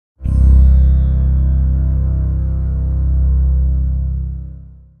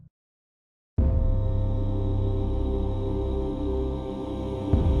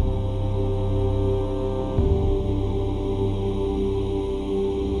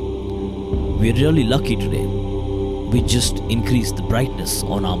We're really lucky today. We just increased the brightness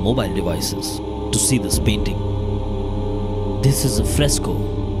on our mobile devices to see this painting. This is a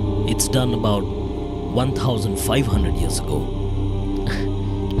fresco. It's done about 1500 years ago.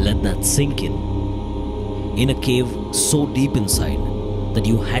 Let that sink in a cave so deep inside that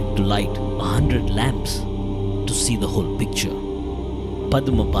you had to light 100 lamps to see the whole picture.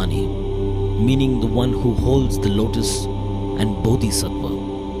 Padmapani, meaning the one who holds the lotus, and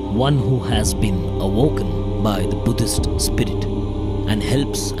bodhisattva, one who has been awoken by the Buddhist spirit and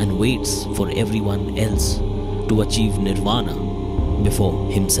helps and waits for everyone else to achieve nirvana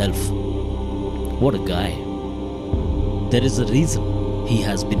before himself. What a guy. There is a reason he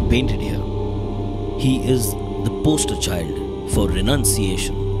has been painted here. He is the poster child for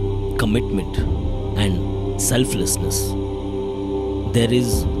renunciation, commitment, and selflessness. There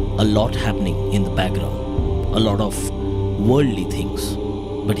is a lot happening in the background, a lot of worldly things,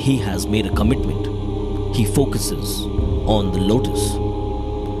 but he has made a commitment. He focuses on the lotus.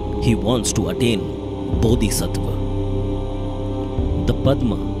 He wants to attain bodhisattva. The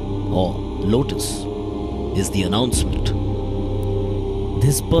Padma, or lotus, is the announcement.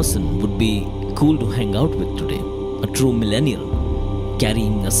 This person would be cool to hang out with today. A true millennial,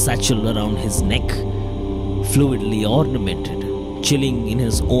 carrying a satchel around his neck, fluidly ornamented, chilling in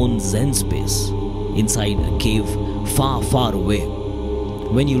his own Zen space, inside a cave far, far away.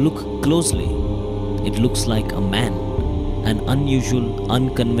 When you look closely, it looks like a man, an unusual,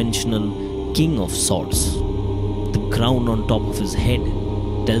 unconventional king of sorts. The crown on top of his head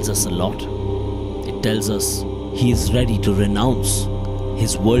tells us a lot. It tells us he is ready to renounce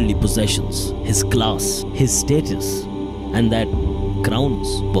his worldly possessions, his class, his status, and that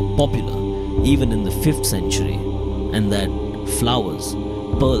crowns were popular even in the 5th century, and that flowers,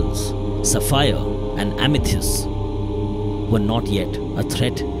 pearls, sapphire, and amethysts were not yet a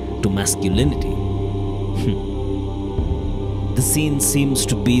threat to masculinity. The scene seems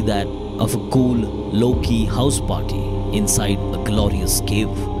to be that of a cool, low-key house party inside a glorious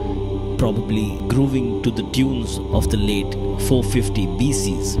cave, probably grooving to the tunes of the late 450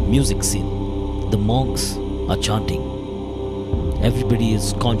 BC's music scene. The monks are chanting. Everybody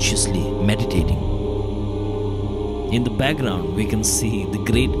is consciously meditating. In the background, we can see the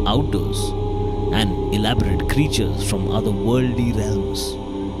great outdoors and elaborate creatures from other worldly realms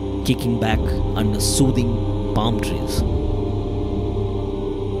kicking back under soothing palm trees.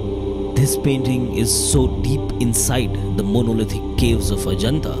 This painting is so deep inside the monolithic caves of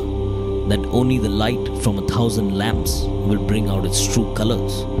Ajanta that only the light from 1,000 lamps will bring out its true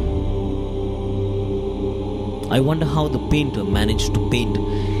colors. I wonder how the painter managed to paint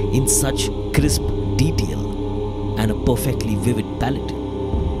in such crisp detail and a perfectly vivid palette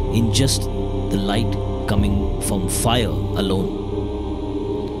in just the light coming from fire alone.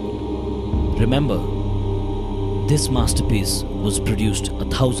 Remember, this masterpiece was produced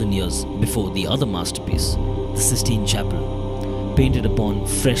 1,000 years before the other masterpiece, the Sistine Chapel, painted upon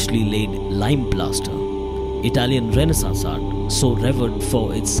freshly laid lime plaster. Italian Renaissance art, so revered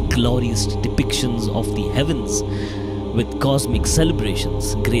for its glorious depictions of the heavens with cosmic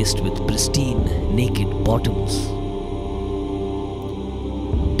celebrations graced with pristine, naked bottoms.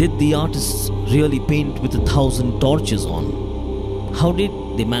 Did the artists really paint with 1,000 torches on? How did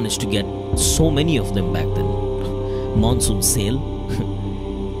they manage to get so many of them back then? Monsoon sale?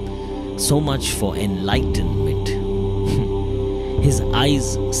 So much for enlightenment. His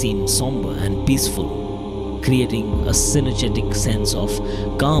eyes seem somber and peaceful, creating a synergetic sense of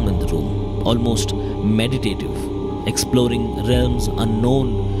calm in the room, almost meditative, exploring realms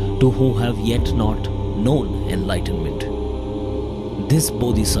unknown to who have yet not known enlightenment. This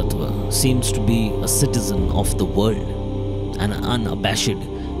bodhisattva seems to be a citizen of the world, an unabashed,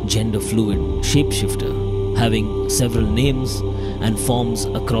 gender-fluid shapeshifter, having several names and forms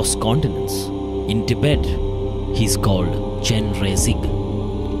across continents. In Tibet, he is called Chenrezig,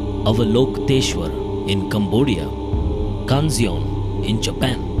 Avalokiteśvara in Cambodia, Kanzeon in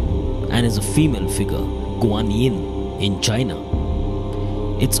Japan, and is a female figure, Guanyin in China.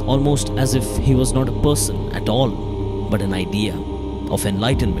 It's almost as if he was not a person at all, but an idea of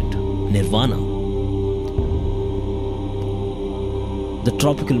enlightenment, nirvana. The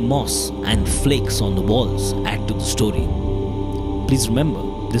tropical moss and flakes on the walls add to the story. Please remember,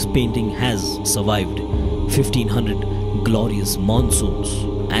 this painting has survived 1500 glorious monsoons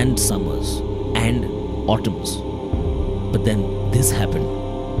and summers and autumns. But then this happened.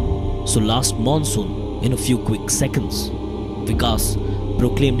 So last monsoon, in a few quick seconds, Vikas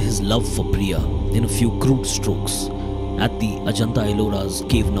proclaimed his love for Priya in a few crude strokes at the Ajanta Ellora's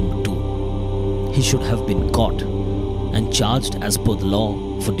cave number 2. He should have been caught, and charged as per the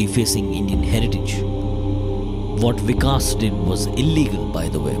law for defacing Indian heritage. What Vikas did was illegal, by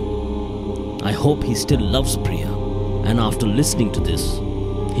the way. I hope he still loves Priya, and after listening to this,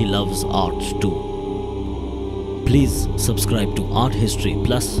 he loves art too. Please subscribe to Art History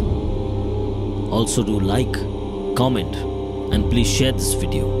Plus. Also do like, comment, and please share this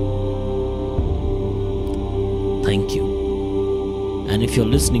video. Thank you. And if you're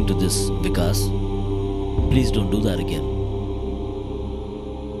listening to this, Vikas, please don't do that again.